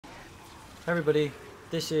Hey everybody,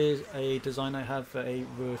 this is a design I have for a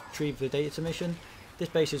retrieve the data mission. This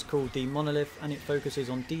base is called the Monolith and it focuses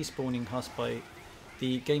on despawning husks by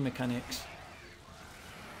the game mechanics.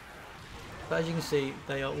 But as you can see,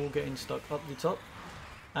 they are all getting stuck up the top,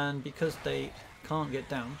 and because they can't get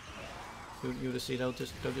down, you'll just see they'll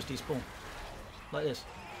just despawn like this.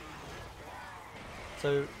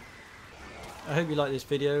 So I hope you like this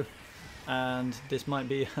video, and this might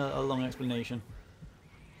be a long explanation.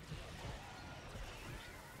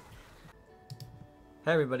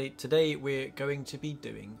 Hey everybody, today we're going to be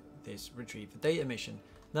doing this retrieve the data mission.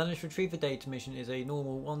 Now this retrieve the data mission is a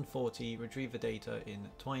normal 140 retrieve the data in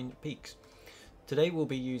Twine Peaks. Today we'll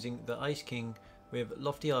be using the Ice King with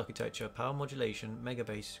lofty architecture, power modulation, mega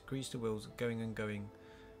base, grease the wheels, going and going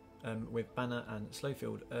with banner and slow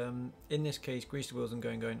field. In this case, grease the wheels and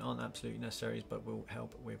going aren't absolutely necessaries, but will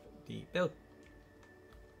help with the build.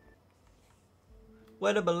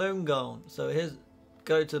 Where the balloon gone? So here's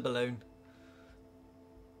go to the balloon.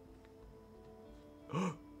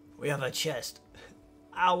 We have a chest.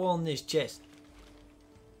 I want this chest.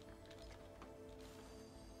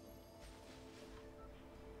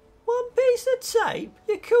 One piece of tape?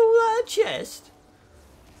 You call that a chest?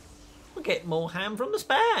 We'll get more ham from the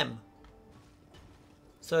spam.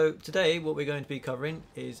 So today what we're going to be covering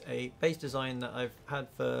is a base design that I've had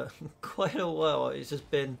for quite a while. It's just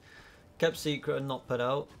been kept secret and not put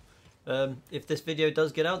out. If this video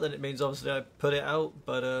does get out, then it means obviously I put it out,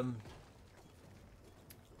 but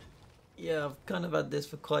yeah, I've kind of had this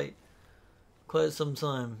for quite some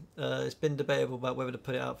time. It's been debatable about whether to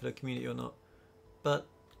put it out for the community or not. But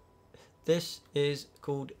this is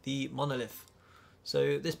called the Monolith.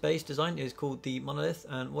 So this base design is called the Monolith,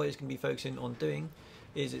 and what it's going to be focusing on doing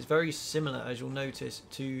is it's very similar, as you'll notice,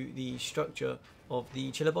 to the structure of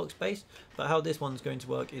the chiller box base. But how this one's going to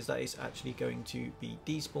work is that it's actually going to be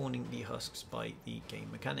despawning the husks by the game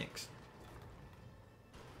mechanics.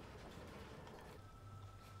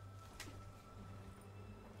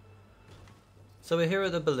 So we're here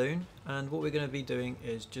at the balloon, and what we're going to be doing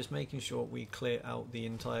is just making sure we clear out the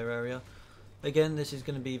entire area. Again, this is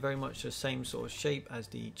going to be very much the same sort of shape as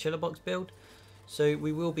the chiller box build, so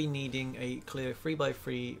we will be needing a clear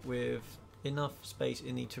 3x3 with enough space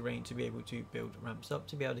in the terrain to be able to build ramps up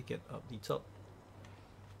to be able to get up the top.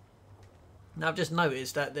 Now I've just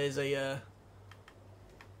noticed that there's a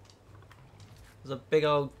big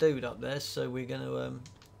old dude up there, so we're going to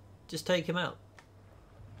just take him out.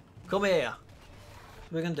 Come here!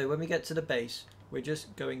 What we're going to do when we get to the base, we're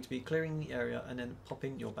just going to be clearing the area and then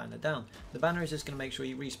popping your banner down. The banner is just going to make sure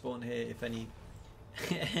you respawn here if any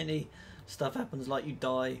any stuff happens, like you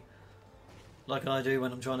die, like I do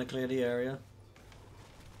when I'm trying to clear the area.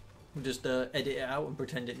 We'll just edit it out and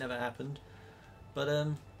pretend it never happened. But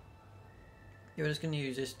yeah, we're just going to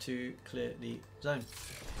use this to clear the zone.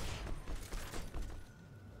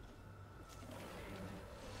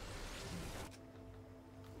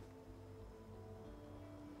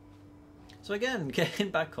 So again, getting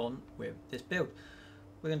back on with this build,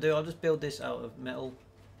 we're going to do, I'll just build this out of metal,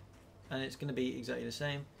 and it's going to be exactly the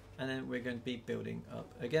same, and then we're going to be building up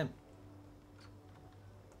again.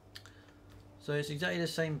 So it's exactly the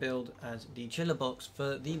same build as the chiller box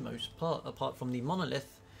for the most part, apart from the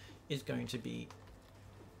Monolith is going to be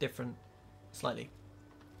different slightly.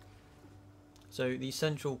 So the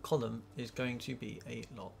central column is going to be a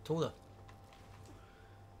lot taller.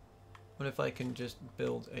 What if I can just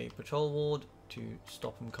build a patrol ward to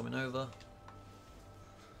stop them coming over,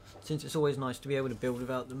 since it's always nice to be able to build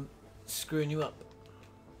without them screwing you up.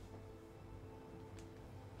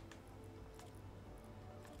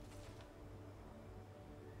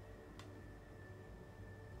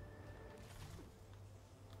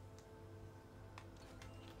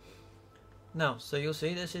 Now, so you'll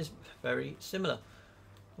see this is very similar.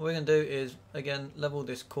 What we're going to do is, again, level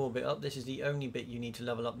this core bit up. This is the only bit you need to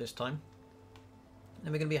level up this time.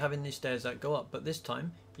 Then we're going to be having these stairs that go up, but this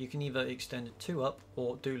time you can either extend 2 up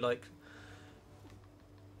or do like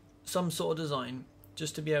some sort of design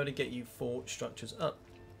just to be able to get you 4 structures up.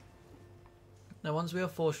 Now once we are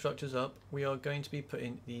 4 structures up, we are going to be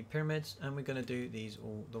putting the pyramids, and we're going to do these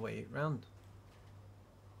all the way around.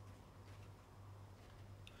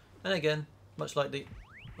 And again, much like the...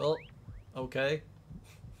 oh, okay.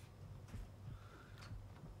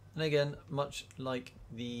 And again, much like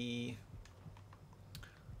the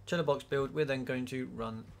chiller box build, we're then going to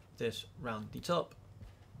run this round the top.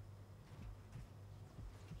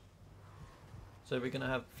 So we're going to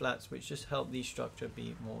have flats which just help the structure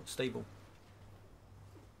be more stable.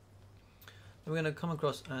 Then we're going to come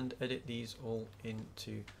across and edit these all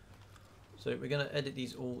into, so we're going to edit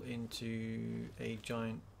these all into a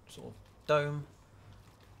giant sort of dome,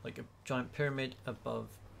 like a giant pyramid above,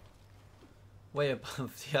 way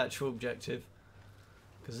above the actual objective,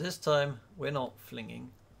 because this time we're not flinging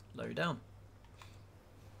low down.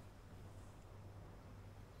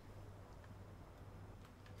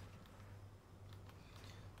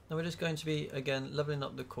 Now we're just going to be, again, leveling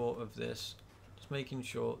up the core of this, just making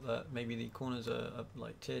sure that maybe the corners are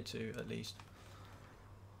like tier 2 at least.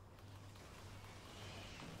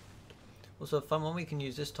 Also, a fun one we can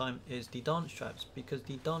use this time is the dance traps, because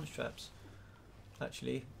the dance traps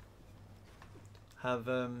actually have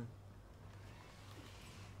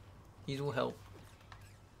these will help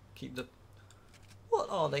keep the... What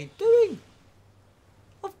are they doing?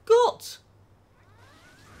 I've got...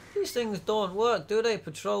 These things don't work, do they?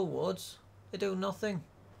 Patrol wards. They do nothing.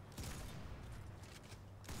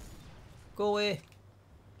 Go away.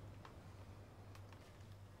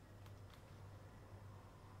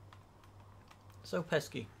 So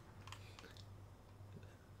pesky.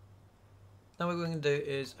 Now what we're going to do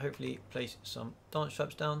is hopefully place some dance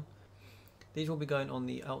traps down. These will be going on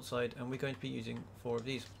the outside, and we're going to be using 4 of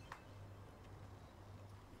these.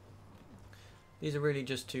 These are really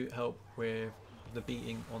just to help with the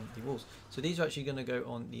beating on the walls. So these are actually going to go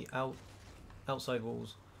on the outside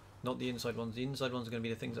walls, not the inside ones. The inside ones are going to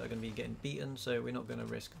be the things that are going to be getting beaten, so we're not going to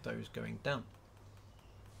risk those going down.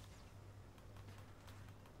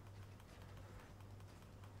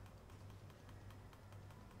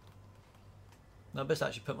 Now I best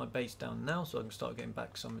actually put my base down now so I can start getting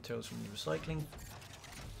back some materials from the recycling.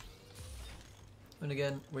 And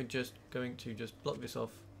again, we're just going to just block this off.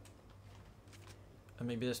 And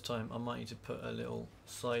maybe this time I might need to put a little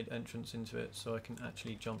side entrance into it so I can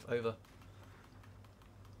actually jump over.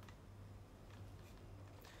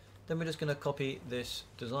 Then we're just going to copy this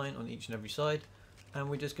design on each and every side, and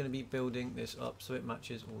we're just going to be building this up so it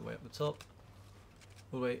matches all the way up the top,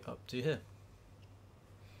 all the way up to here.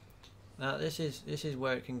 Now this is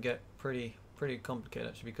where it can get pretty complicated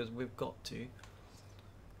actually, because we've got to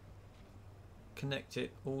connect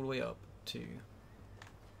it all the way up to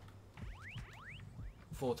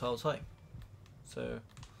 4 tiles high. So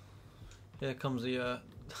here comes the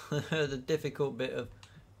the difficult bit of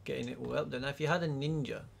getting it all up there. Now if you had a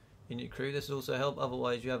ninja in your crew, this would also help,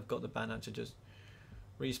 otherwise you have got the banner to just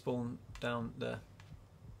respawn down there.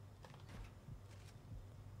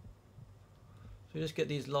 So we just get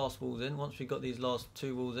these last walls in. Once we've got these last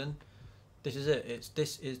 2 walls in, this is it.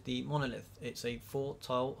 This is the monolith. It's a 4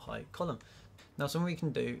 tile high column. Now something we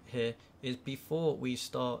can do here is, before we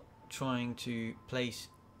start trying to place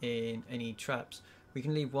in any traps, we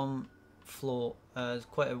can leave one floor as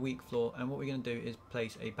quite a weak floor, and what we're going to do is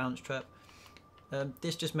place a bounce trap.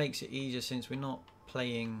 This just makes it easier since we're not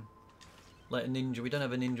playing like a ninja. We don't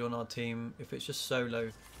have a ninja on our team. If it's just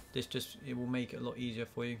solo, it will make it a lot easier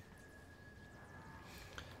for you.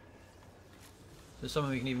 So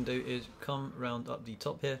something we can even do is come round up the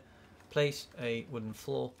top here, place a wooden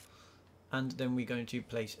floor, and then we're going to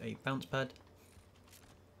place a bounce pad,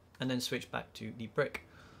 and then switch back to the brick,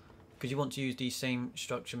 because you want to use the same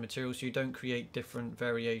structure material so you don't create different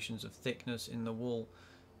variations of thickness in the wall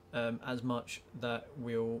as much. That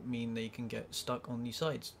will mean they can get stuck on the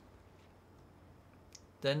sides.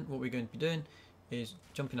 Then what we're going to be doing is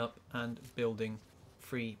jumping up and building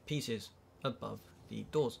 3 pieces above the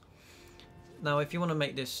doors. Now if you want to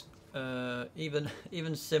make this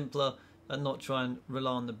even simpler and not try and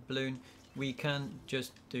rely on the balloon, we can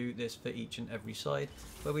just do this for each and every side,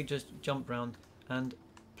 where we just jump round and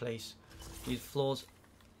place these floors,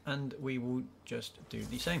 and we will just do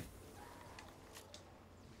the same,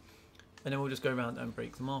 and then we'll just go around and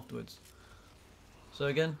break them afterwards. So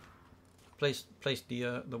again, place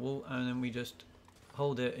the wall, and then we just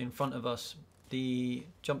hold it in front of us. The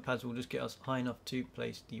jump pads will just get us high enough to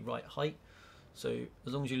place the right height. So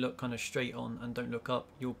as long as you look kind of straight on and don't look up,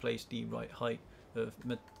 you'll place the right height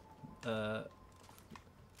of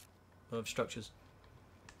structures.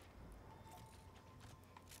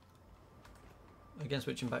 Again,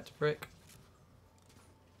 switching back to brick,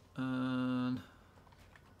 and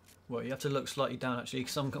well, you have to look slightly down actually,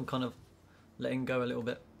 because I'm kind of letting go a little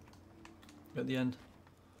bit at the end.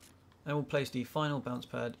 And we'll place the final bounce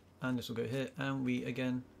pad, and this will go here, and we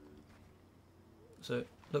again, so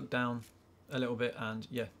look down a little bit, and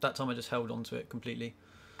yeah, that time I just held onto it completely.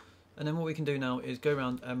 And then what we can do now is go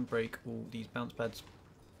around and break all these bounce pads.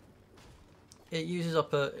 It uses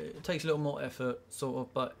up it takes a little more effort sort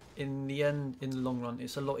of, but in the end, in the long run,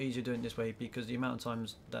 it's a lot easier doing it this way, because the amount of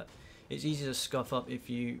times that it's easy to scuff up if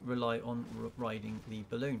you rely on riding the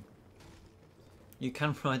balloon. You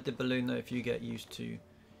can ride the balloon though if you get used to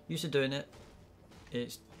doing it.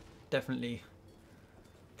 It's definitely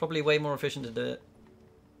Probably way more efficient to do it,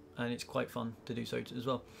 and it's quite fun to do so as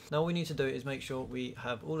well. Now all we need to do is make sure we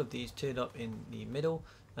have all of these tiered up in the middle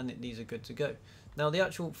and that these are good to go. Now the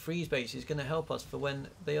actual freeze base is going to help us for when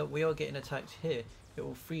we are getting attacked here. It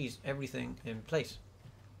will freeze everything in place.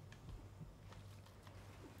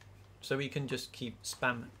 So we can just keep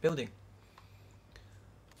spam building.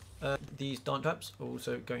 These dart traps are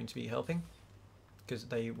also going to be helping because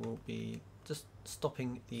they will be just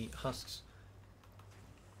stopping the husks.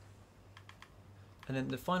 And then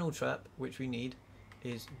the final trap which we need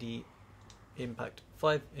is the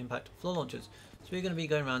 5 impact floor launchers. So we're going to be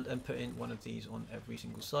going around and putting one of these on every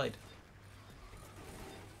single side.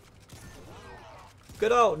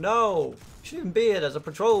 Get out! No! You shouldn't be here, there's a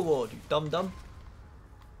patrol ward, you dum-dum.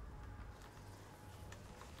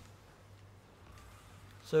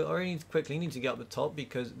 So I really quickly need to get up the top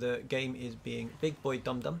because the game is being big boy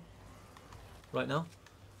dum-dum right now.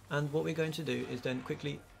 And what we're going to do is then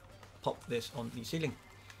quickly pop this on the ceiling.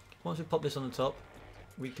 Once we pop this on the top,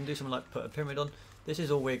 we can do something like put a pyramid on. This is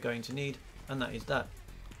all we're going to need, and that is that.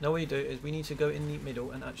 Now what we do is we need to go in the middle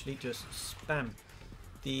and actually just spam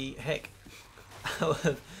the heck out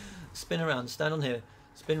of, spin around, stand on here,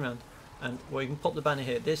 spin around, and well, you can pop the banner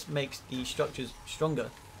here. This makes the structures stronger,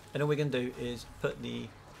 and all we're going to do is put the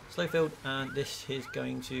slow field, and this is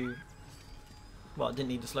going to, well, I didn't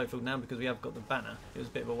need the slow field now because we have got the banner. It was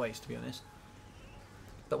a bit of a waste, to be honest.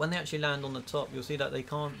 But when they actually land on the top, you'll see that they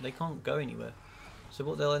can't go anywhere. So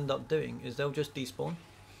what they'll end up doing is they'll just despawn.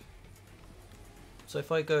 So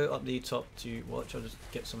if I go up the top to watch, I'll just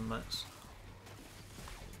get some mats.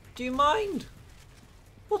 Do you mind?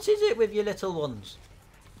 What is it with your little ones?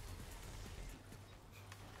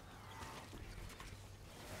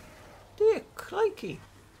 Dear crikey.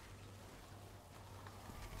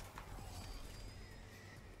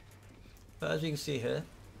 But as you can see here,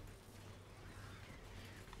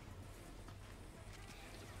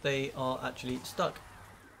 they are actually stuck.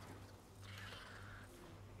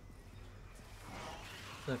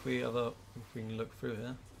 So if we can look through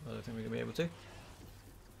here, I don't think we're going to be able to.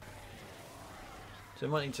 So we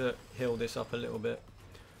might need to heal this up a little bit.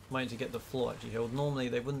 Might need to get the floor actually healed. Normally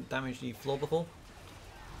they wouldn't damage the floor before.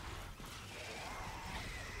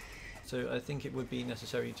 So I think it would be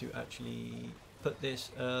necessary to actually put this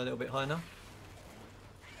a little bit higher now.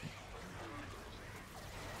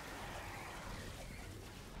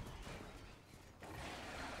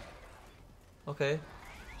 Okay.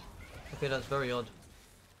 Okay, that's very odd.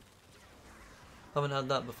 Haven't had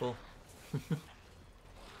that before.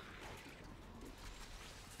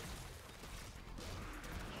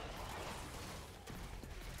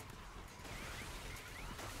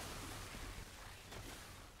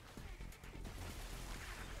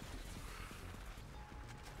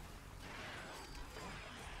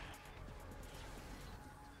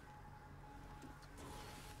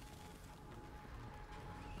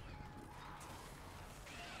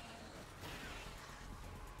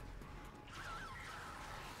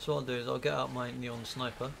 So what I'll do is I'll get out my neon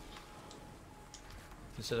sniper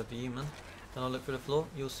instead of the human, and I'll look for the floor.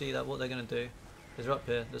 You'll see that what they're going to do is they're up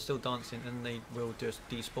here, they're still dancing, and they will just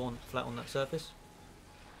despawn flat on that surface.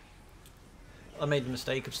 I made the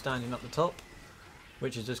mistake of standing up the top,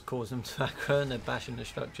 which has just caused them to aggro and they're bashing the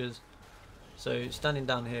structures. So standing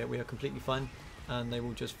down here we are completely fine, and they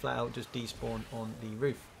will just flat out just despawn on the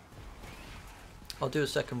roof. I'll do a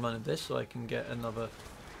second run of this so I can get another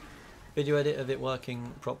video edit of it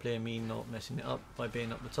working properly and me not messing it up by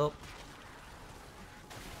being up the top.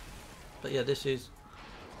 But yeah, this is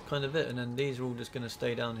kind of it, and then these are all just going to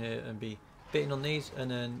stay down here and be bitten on these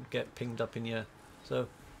and then get pinged up in the air. So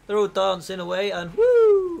they're all dancing away and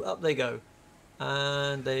woo, up they go,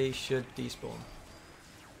 and they should despawn.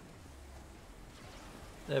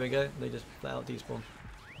 There we go, they just flat out despawn.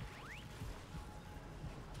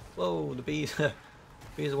 Whoa, the bees.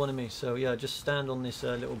 Bees are wanting me, so yeah, just stand on this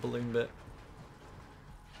little balloon bit.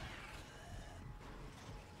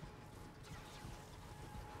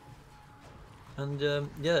 And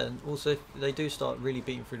yeah, and also if they do start really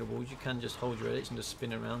beating through the walls, you can just hold your edits and just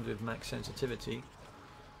spin around with max sensitivity,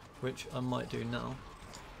 which I might do now,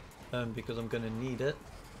 because I'm going to need it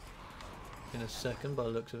in a second by the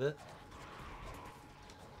looks of it.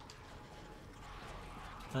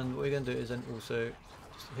 And what we're going to do is then also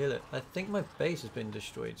heal it. I think my base has been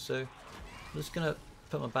destroyed, so I'm just going to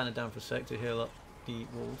put my banner down for a sec to heal up the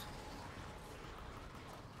walls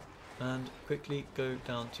and quickly go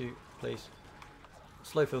down to place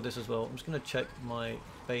slow field this as well. I'm just going to check my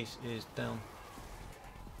base is down,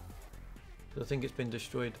 I think it's been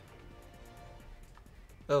destroyed.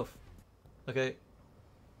 Oh, okay,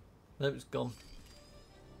 nope, it's gone.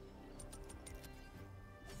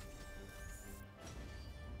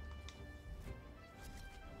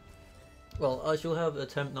 Well, I shall have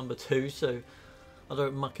attempt number 2, so I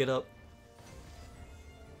don't muck it up.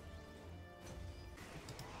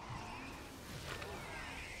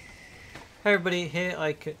 Hey everybody,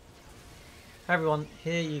 Hey everyone,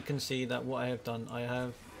 here you can see that what I have done, I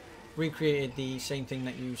have recreated the same thing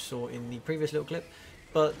that you saw in the previous little clip,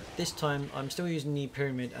 but this time I'm still using the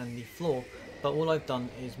pyramid and the floor, but all I've done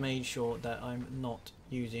is made sure that I'm not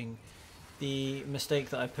using the mistake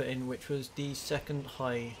that I put in, which was the second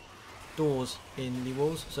high doors in the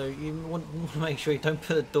walls. So you want to make sure you don't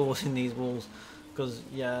put the doors in these walls, because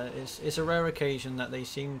yeah, it's a rare occasion that the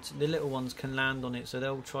little ones can land on it, so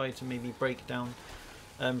they'll try to maybe break down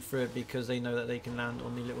through it because they know that they can land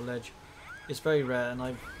on the little ledge. It's very rare, and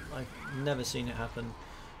I've never seen it happen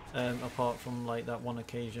apart from like that one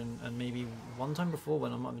occasion and maybe one time before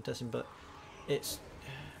when I might have been testing, but it's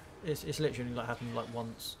literally like happened like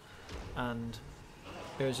once, and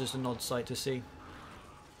it was just an odd sight to see.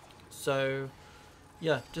 So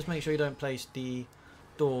yeah, just make sure you don't place the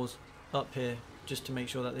doors up here, just to make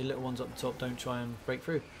sure that the little ones up the top don't try and break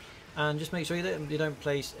through. And just make sure you don't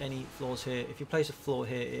place any floors here. If you place a floor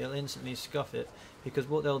here, it'll instantly scuff it, because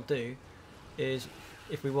what they'll do is,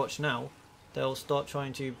 if we watch now, they'll start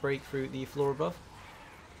trying to break through the floor above.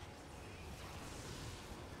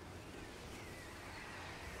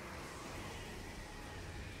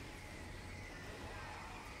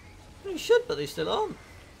 They should, but they still aren't.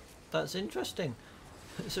 That's interesting.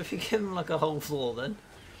 So if you give them like a whole floor, then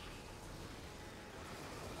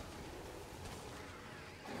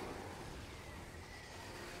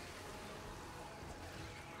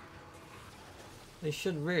they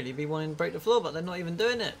should really be wanting to break the floor, but they're not even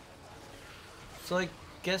doing it. So I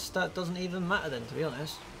guess that doesn't even matter then, to be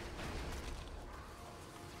honest.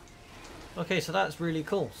 Okay, so that's really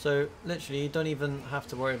cool. So literally you don't even have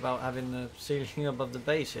to worry about having the ceiling above the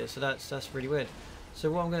base here, so that's really weird. So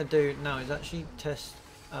what I'm going to do now is actually test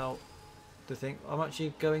out the thing. I'm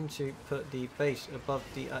actually going to put the base above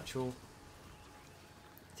the actual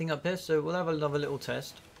thing up here, so we'll have another little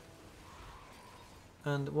test.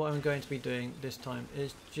 And what I'm going to be doing this time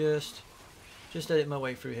is just edit my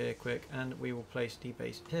way through here quick, and we will place the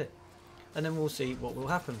base here, and then we'll see what will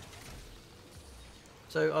happen.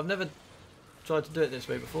 So I've never tried to do it this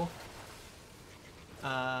way before,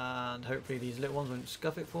 and hopefully these little ones won't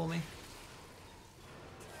scuff it for me.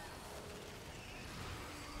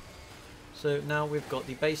 So now we've got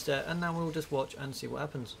the base there, and now we'll just watch and see what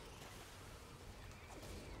happens.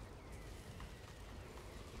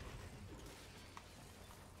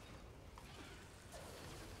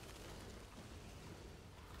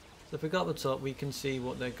 So if we go up the top, we can see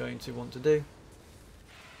what they're going to want to do.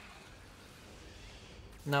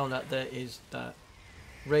 Now that there is that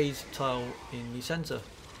raised tile in the centre,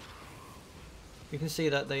 you can see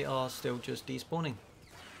that they are still just despawning.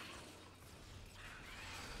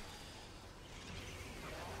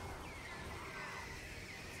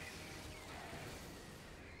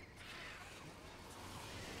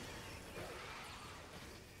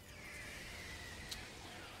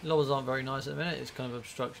 Lobbles aren't very nice at the minute, it's kind of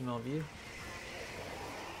obstructing our view.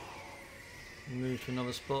 Move to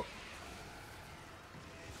another spot.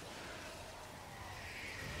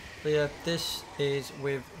 So yeah, this is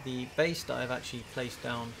with the base that I've actually placed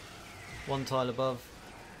down one tile above.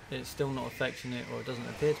 It's still not affecting it, or it doesn't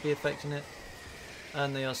appear to be affecting it,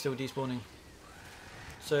 and they are still despawning.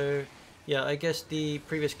 So yeah, I guess the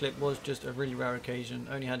previous clip was just a really rare occasion,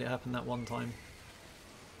 only had it happen that one time,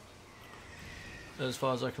 as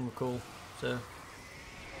far as I can recall. So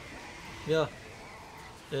yeah,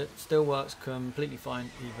 it still works completely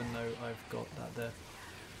fine, even though I've got that there.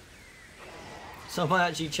 So I might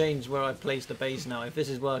actually change where I place the base now. If this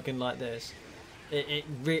is working like this,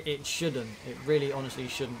 it shouldn't. It really honestly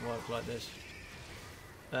shouldn't work like this.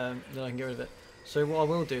 Then I can get rid of it. So what I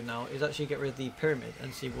will do now is actually get rid of the pyramid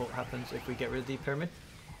and see what happens if we get rid of the pyramid.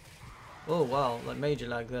 Oh wow, like major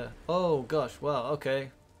lag there. Oh gosh, wow,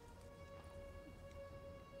 okay.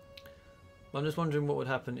 I'm just wondering what would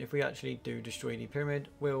happen if we actually do destroy the pyramid.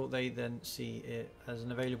 Will they then see it as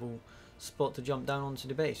an available spot to jump down onto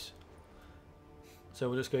the base? So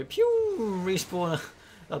we'll just go pew, respawn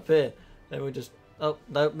up here. Then we'll just, oh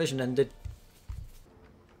no, mission ended.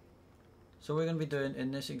 So what we're going to be doing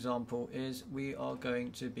in this example is we are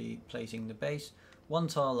going to be placing the base one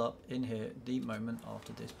tile up in here the moment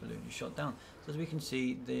after this balloon is shot down. So as we can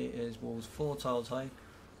see, there is walls 4 tiles high.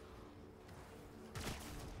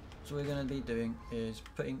 So what we're going to be doing is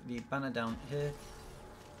putting the banner down here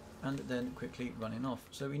and then quickly running off.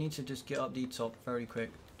 So we need to just get up the top very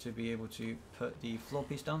quick to be able to put the floor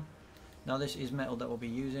piece down. Now this is metal that we'll be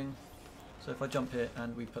using, So if I jump here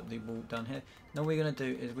and we put the wall down here, now what we're going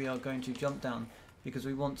to do is we are going to jump down because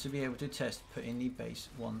we want to be able to test putting the base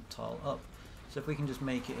one tile up. So if we can just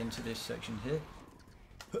make it into this section here.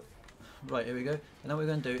 Right, here we go. And then what we're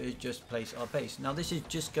going to do is just place our base. Now this is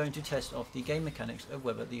just going to test off the game mechanics of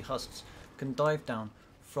whether the husks can dive down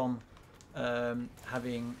from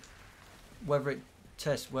whether it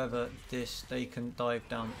tests whether they can dive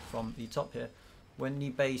down from the top here when the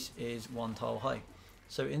base is one tile high.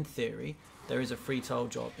 So in theory, there is a 3 tile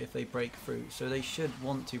drop if they break through. So they should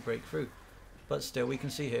want to break through. But still, we can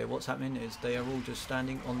see here what's happening is they are all just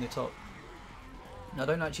standing on the top. Now, I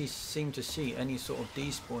don't actually seem to see any sort of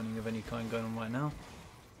despawning of any kind going on right now.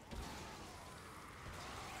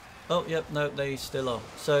 Oh, yep, no, they still are.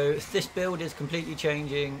 So this build is completely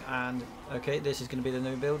changing, and okay, this is going to be the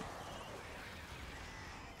new build.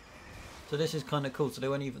 So this is kind of cool. So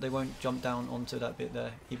they won't jump down onto that bit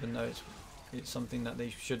there, even though it's something that they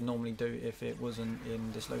should normally do if it wasn't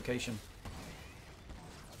in this location.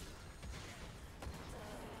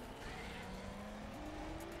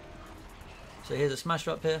 So here's a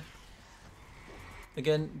smasher up here.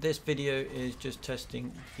 Again, this video is just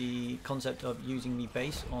testing the concept of using the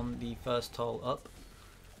base on the first tile up.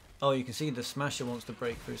 Oh, you can see the smasher wants to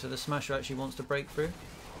break through. So the smasher actually wants to break through.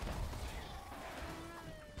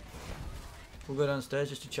 We'll go downstairs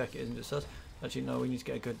just to check it isn't just us. Actually, no, we need to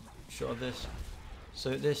get a good shot of this.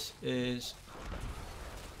 So this is...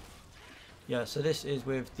 yeah, so this is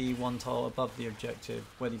with the one tile above the objective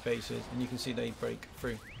where the base is. And you can see they break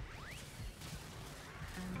through.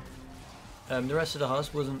 The rest of the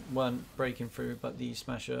husks weren't breaking through, but the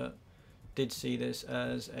smasher did see this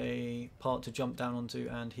as a part to jump down onto,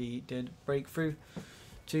 and he did break through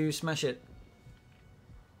to smash it.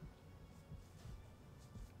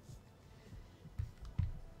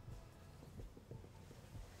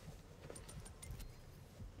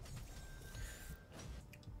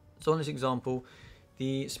 So on this example,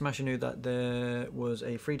 the smasher knew that there was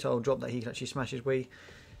a 3 tile drop that he could actually smash his way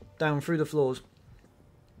down through the floors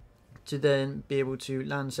to then be able to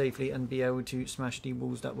land safely and be able to smash the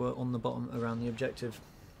walls that were on the bottom around the objective.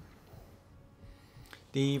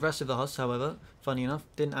 The rest of the husks, however, funny enough,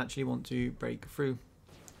 didn't actually want to break through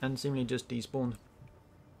and seemingly just despawned.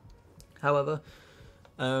 However,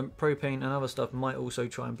 propane and other stuff might also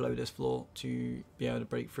try and blow this floor to be able to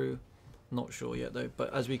break through. Not sure yet though,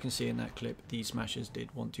 but as we can see in that clip, the smashers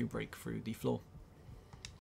did want to break through the floor.